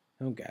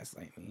 Don't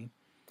gaslight me.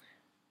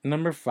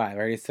 Number 5, I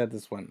already said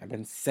this one. I've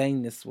been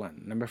saying this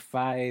one. Number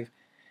 5,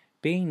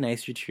 being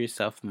nicer to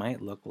yourself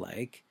might look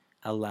like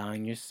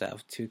allowing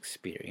yourself to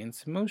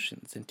experience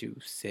emotions and to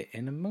sit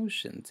in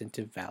emotions and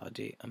to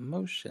validate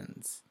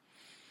emotions.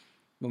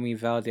 When we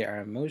validate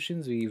our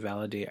emotions, we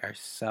validate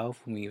ourselves.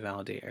 When we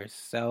validate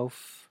ourselves,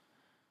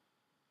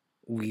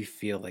 we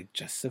feel like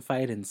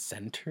justified and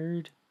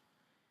centered.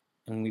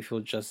 And when we feel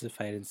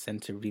justified and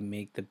centered, we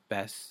make the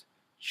best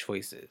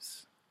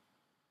choices.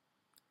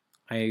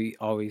 I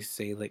always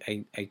say, like,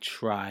 I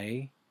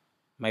try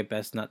my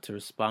best not to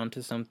respond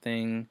to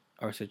something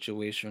or a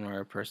situation or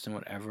a person,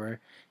 whatever,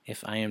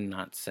 if I am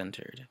not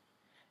centered.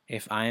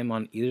 If I am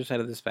on either side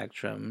of the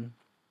spectrum,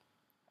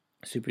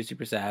 super,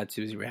 super sad,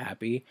 super, super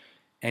happy,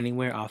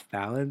 anywhere off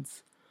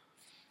balance,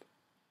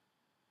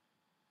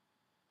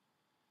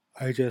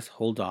 I just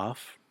hold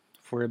off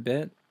for a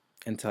bit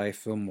until I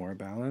feel more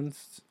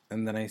balanced,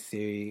 and then I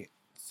say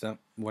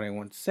what I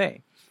want to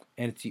say.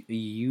 And it's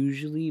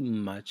usually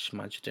much,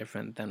 much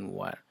different than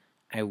what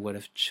I would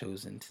have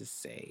chosen to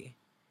say,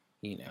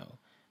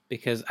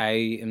 because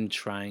I'm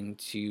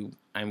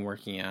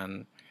working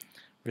on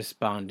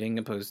responding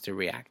opposed to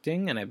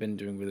reacting, and I've been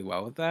doing really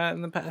well with that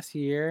in the past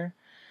year.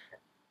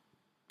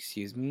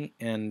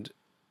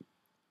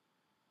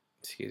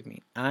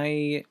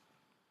 I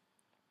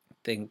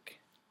think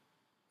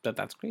that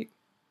that's great.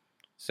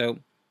 So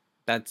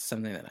that's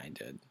something that I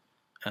did,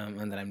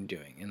 and that I'm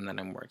doing, and that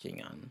I'm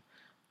working on.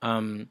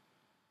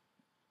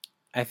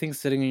 I think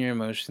sitting in your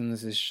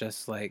emotions is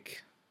just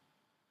like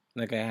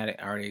I had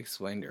already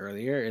explained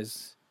earlier,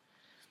 it's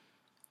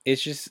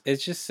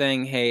just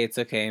saying, hey, it's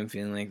okay, I'm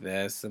feeling like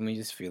this. Let me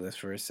just feel this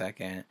for a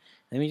second.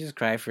 Let me just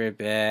cry for a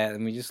bit. Let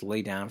me just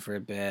lay down for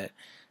a bit.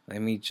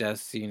 Let me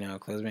just,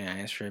 close my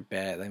eyes for a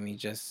bit. Let me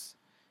just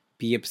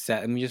be upset.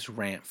 Let me just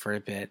rant for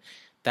a bit.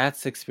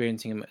 That's like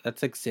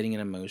sitting in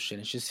emotion.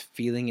 It's just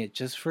feeling it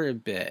just for a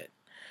bit.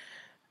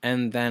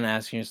 And then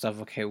asking yourself,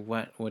 okay,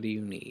 what do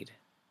you need?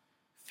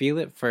 Feel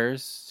it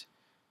first.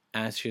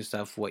 Ask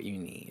yourself what you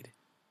need.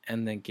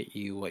 And then get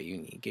you what you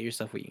need. Get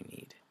yourself what you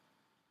need.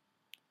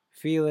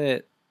 Feel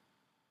it,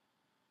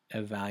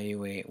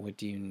 evaluate what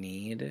do you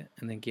need,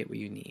 and then get what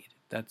you need.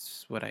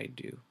 That's what I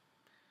do.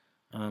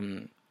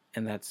 And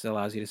that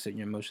allows you to sit in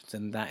your emotions,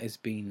 and that is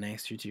being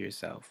nicer to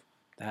yourself.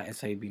 That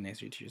is how you be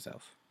nicer to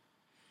yourself.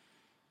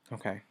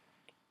 Okay.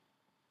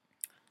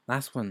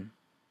 Last one.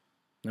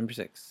 Number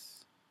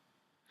 6.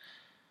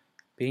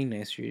 Being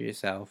nicer to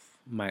yourself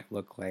might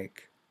look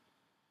like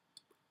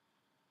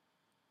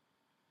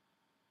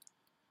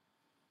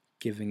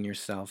giving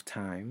yourself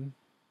time.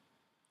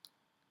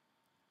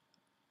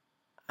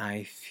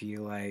 I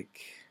feel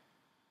like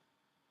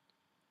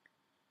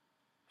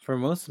for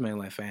most of my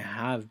life I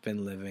have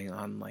been living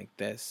on like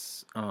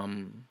this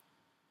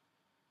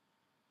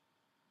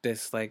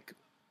this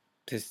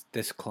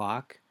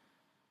clock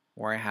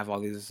where I have all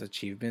these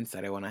achievements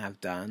that I want to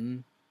have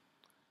done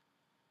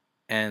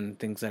and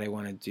things that I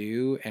want to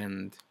do,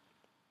 and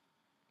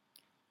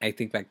I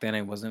think back then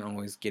I wasn't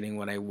always getting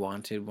what I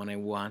wanted when I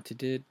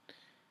wanted it.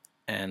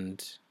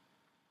 And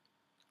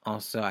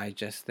also I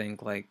just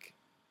think like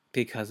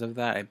because of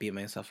that I beat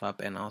myself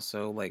up, and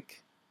also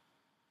like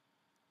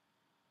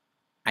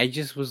I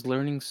just was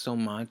learning so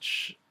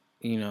much,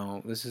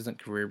 this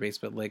isn't career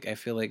based, but like I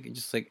feel like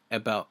just like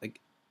about like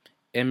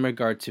in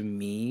regard to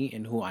me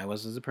and who I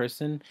was as a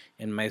person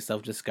and my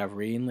self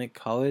discovery in like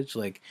college,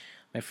 like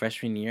my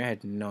freshman year I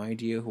had no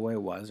idea who I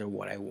was or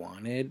what I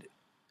wanted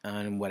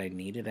and what I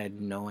needed. I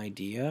had no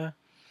idea.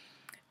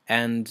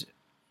 And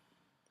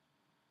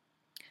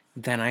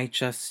then I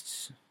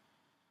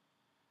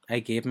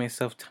gave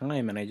myself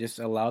time, and I just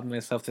allowed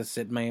myself to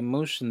sit my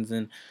emotions,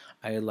 and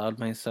I allowed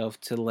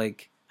myself to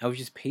like I was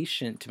just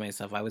patient to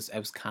myself. I was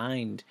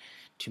kind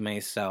to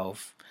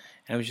myself.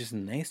 And I was just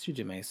nicer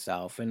to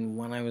myself. And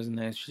when I was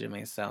nicer to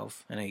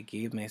myself and I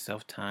gave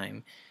myself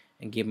time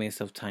and gave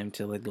myself time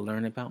to like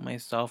learn about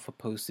myself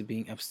opposed to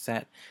being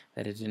upset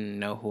that I didn't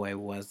know who I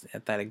was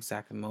at that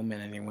exact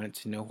moment, and I wanted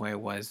to know who I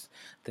was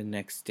the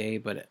next day,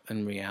 but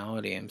in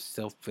reality I'm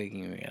still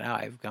figuring it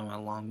out. I've gone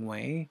a long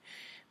way,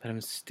 but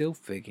I'm still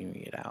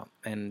figuring it out,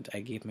 and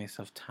I gave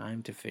myself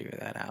time to figure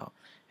that out,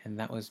 and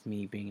that was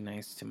me being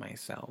nice to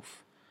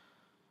myself.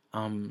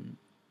 Um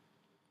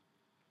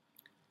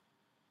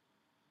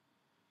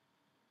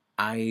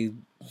I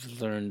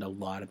learned a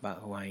lot about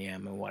who I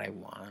am and what I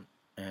want,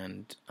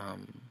 and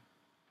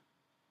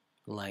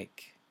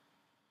like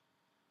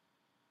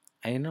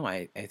I don't know,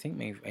 I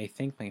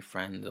thank my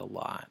friends a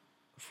lot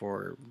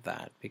for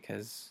that,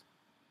 because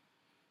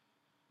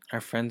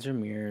our friends are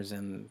mirrors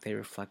and they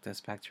reflect us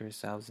back to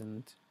ourselves,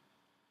 and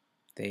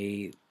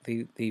they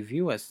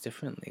view us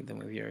differently than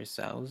we view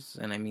ourselves,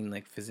 and I mean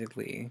like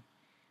physically,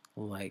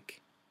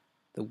 like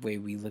the way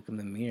we look in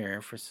the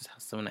mirror versus how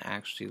someone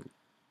actually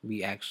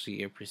we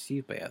actually are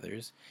perceived by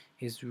others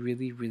is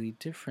really, really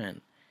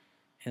different.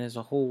 And there's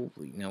a whole,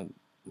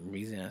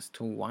 reason as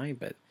to why,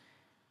 but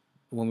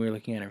when we're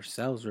looking at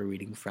ourselves, we're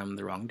reading from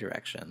the wrong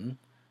direction,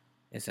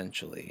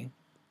 essentially,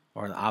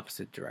 or the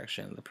opposite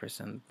direction, the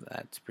person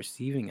that's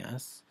perceiving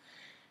us.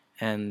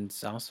 And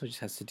also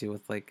just has to do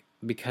with, like,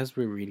 because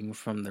we're reading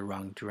from the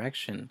wrong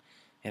direction,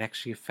 it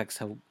actually affects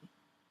how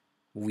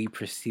we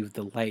perceive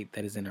the light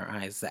that is in our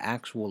eyes, the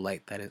actual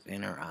light that is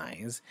in our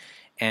eyes.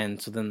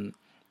 And so then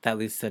that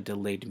leads to a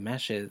delayed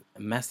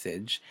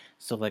message.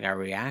 So like our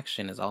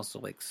reaction is also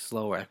like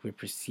slower. Like we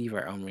perceive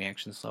our own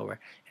reaction slower,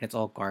 and it's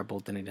all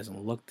garbled and it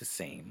doesn't look the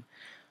same.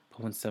 But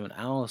when someone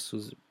else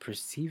who's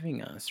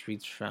perceiving us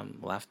reads from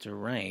left to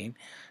right,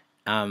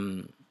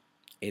 um,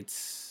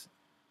 it's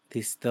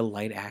the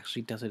light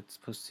actually does what it's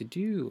supposed to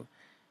do,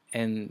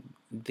 and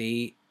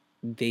they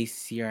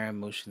see our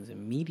emotions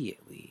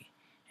immediately,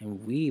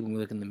 and when we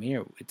look in the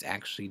mirror, it's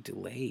actually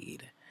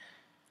delayed.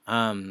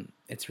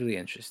 It's really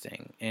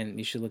interesting, and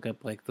you should look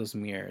up like those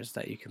mirrors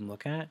that you can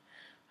look at,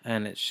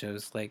 and it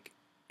shows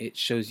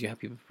you how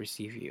people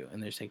perceive you,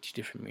 and there's like two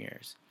different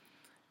mirrors.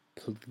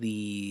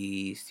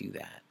 Please do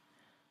that.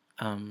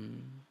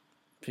 um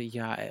but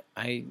yeah,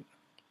 I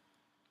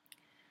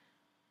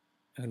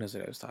who knows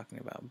what I was talking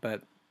about,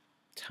 but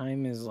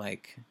time is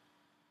like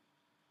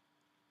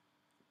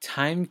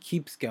time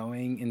keeps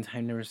going and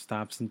time never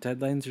stops, and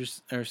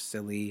deadlines are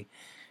silly,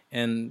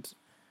 and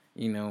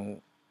you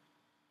know,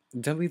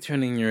 don't be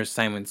turning your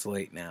assignments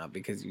late now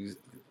because you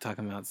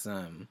talking about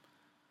some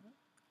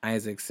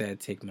Isaac said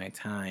take my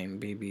time,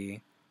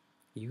 baby.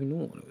 You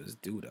know when it was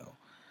due though.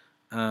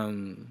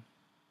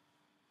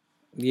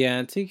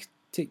 Yeah,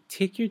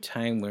 take your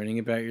time learning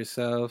about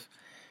yourself.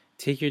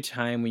 Take your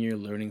time when you're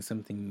learning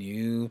something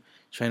new,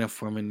 trying to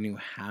form a new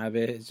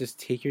habit. Just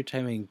take your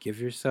time and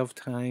give yourself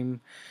time.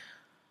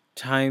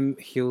 Time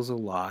heals a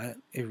lot.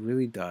 It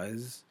really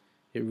does.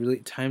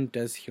 Time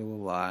does heal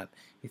a lot.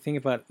 You think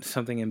about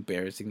something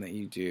embarrassing that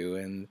you do,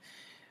 and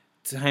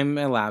time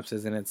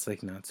elapses and it's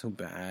like not so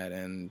bad,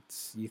 and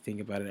you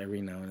think about it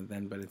every now and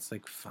then, but it's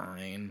like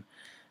fine.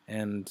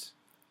 And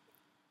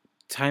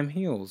time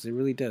heals. It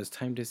really does.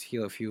 Time does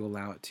heal if you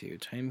allow it to.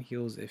 Time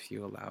heals if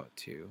you allow it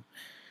to.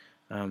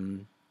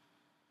 Um,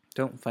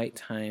 don't fight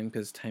time,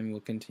 because time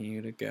will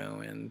continue to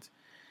go, and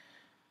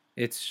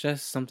it's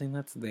just something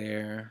that's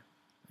there.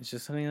 It's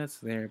just something that's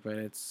there, but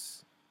it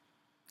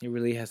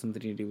really has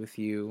something to do with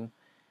you.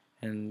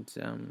 And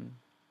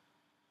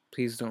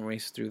please don't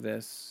race through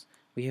this.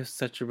 We have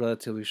such a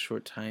relatively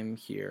short time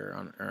here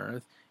on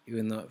Earth,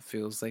 even though it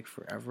feels like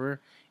forever.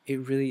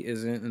 It really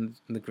isn't in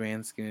the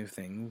grand scheme of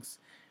things.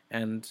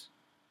 And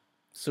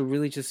so,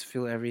 really, just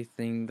feel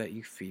everything that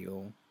you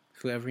feel.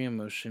 Feel every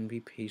emotion. Be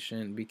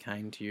patient. Be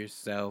kind to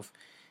yourself.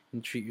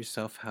 And treat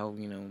yourself how,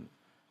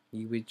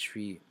 you would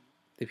treat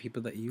the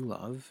people that you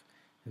love.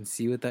 And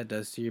see what that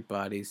does to your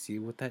body. See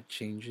what that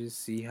changes.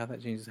 See how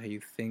that changes how you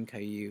think, how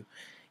you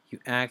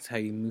act, how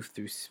you move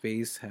through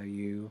space, how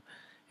you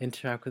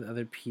interact with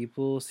other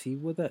people. See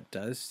what that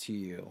does to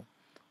you.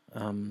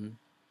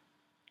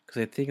 Because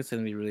I think it's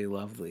going to be really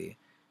lovely.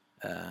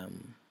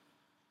 Um,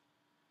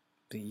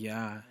 but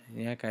yeah,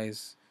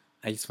 guys,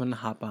 I just want to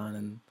hop on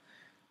and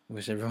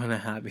wish everyone a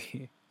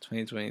happy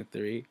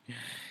 2023.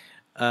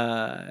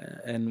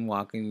 And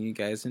welcome you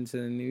guys into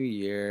the new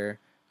year,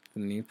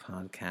 the new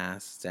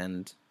podcast,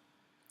 and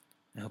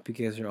I hope you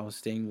guys are all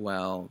staying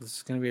well. This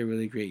is going to be a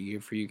really great year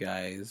for you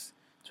guys.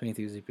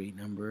 23 is a great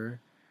number.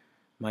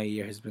 My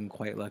year has been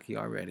quite lucky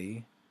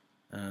already,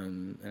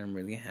 and I'm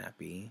really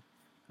happy.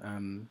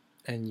 And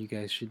you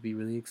guys should be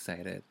really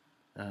excited.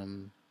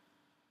 Um,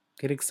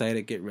 get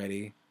excited, get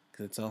ready,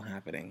 because it's all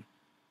happening.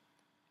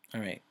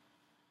 All right.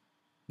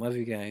 Love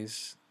you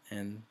guys,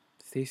 and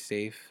stay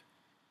safe,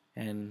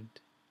 and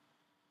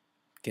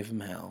give them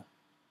hell.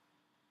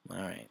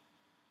 All right.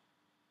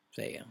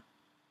 See ya.